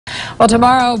Well,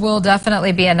 tomorrow will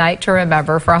definitely be a night to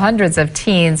remember for hundreds of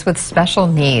teens with special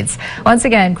needs. Once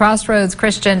again, Crossroads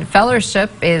Christian Fellowship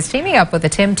is teaming up with the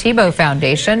Tim Tebow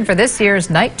Foundation for this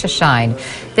year's Night to Shine.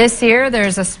 This year,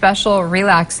 there's a special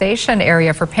relaxation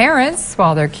area for parents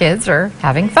while their kids are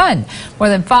having fun. More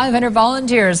than 500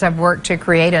 volunteers have worked to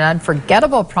create an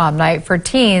unforgettable prom night for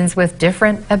teens with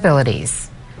different abilities.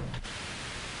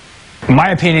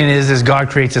 My opinion is God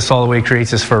creates us all the way He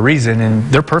creates us for a reason, and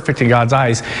they're perfect in God's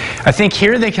eyes. I think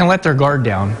here they can let their guard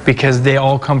down because they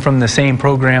all come from the same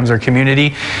programs or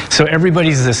community, so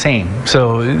everybody's the same.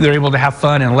 So they're able to have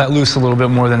fun and let loose a little bit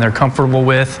more than they're comfortable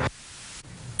with.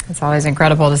 It's always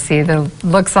incredible to see the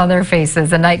looks on their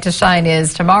faces. The Night to Shine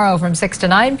is tomorrow from 6 to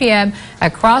 9 p.m.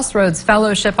 at Crossroads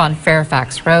Fellowship on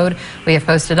Fairfax Road. We have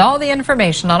posted all the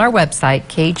information on our website,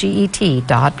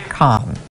 kget.com.